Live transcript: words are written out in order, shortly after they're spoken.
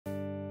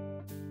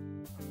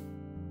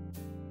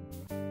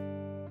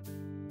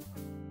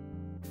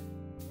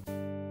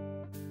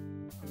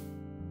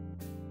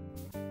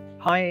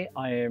Hi,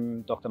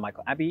 I'm Dr.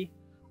 Michael Aeby.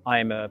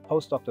 I'm a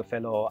postdoctoral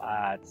fellow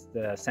at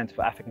the Center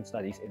for African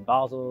Studies in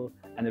Basel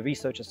and a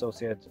research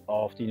associate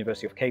of the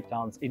University of Cape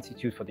Town's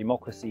Institute for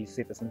Democracy,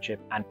 Citizenship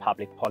and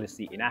Public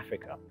Policy in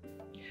Africa.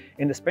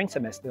 In the spring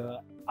semester,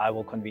 I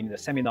will convene the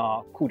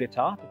seminar Coup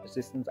d'etat, the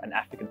persistent and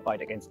African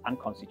fight against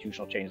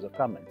unconstitutional changes of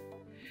government.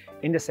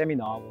 In the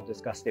seminar, we'll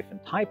discuss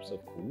different types of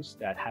coups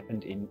that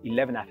happened in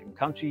 11 African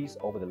countries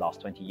over the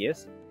last 20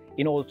 years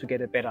in order to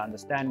get a better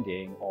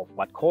understanding of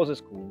what causes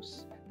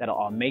coups that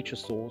are a major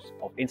source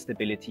of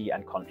instability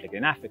and conflict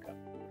in Africa.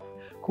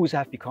 Coups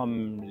have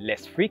become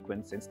less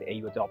frequent since the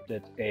AU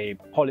adopted a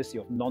policy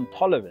of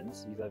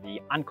non-tolerance vis-à-vis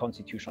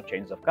unconstitutional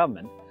changes of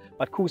government,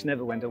 but coups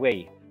never went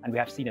away, and we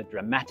have seen a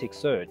dramatic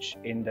surge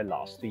in the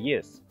last 3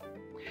 years.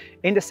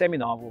 In the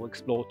seminar, we will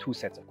explore two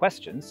sets of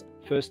questions.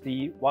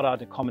 Firstly, what are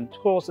the common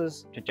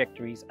causes,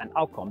 trajectories, and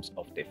outcomes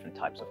of different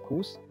types of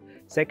coups?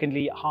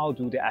 Secondly, how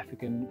do the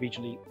African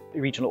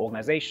regional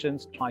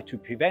organizations try to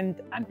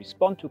prevent and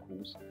respond to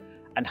coups?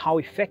 And how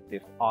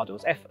effective are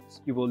those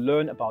efforts? You will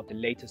learn about the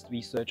latest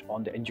research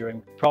on the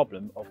enduring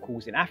problem of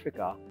coups in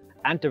Africa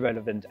and the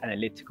relevant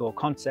analytical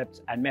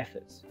concepts and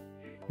methods.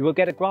 You will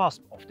get a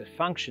grasp of the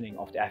functioning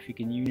of the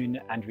African Union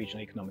and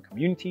regional economic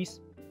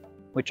communities,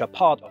 which are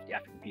part of the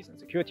African peace and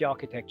security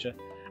architecture,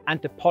 and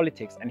the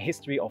politics and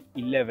history of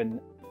 11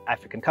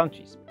 African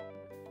countries.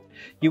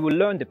 You will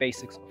learn the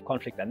basics of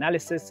conflict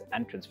analysis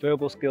and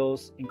transferable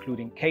skills,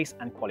 including case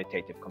and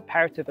qualitative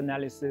comparative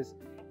analysis,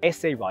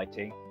 essay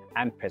writing,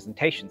 and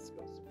presentation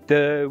skills.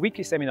 The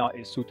weekly seminar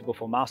is suitable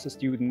for master's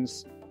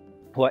students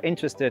who are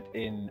interested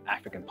in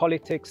African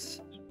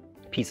politics,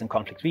 peace and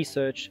conflict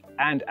research,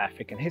 and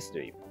African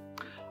history.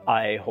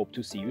 I hope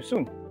to see you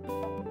soon.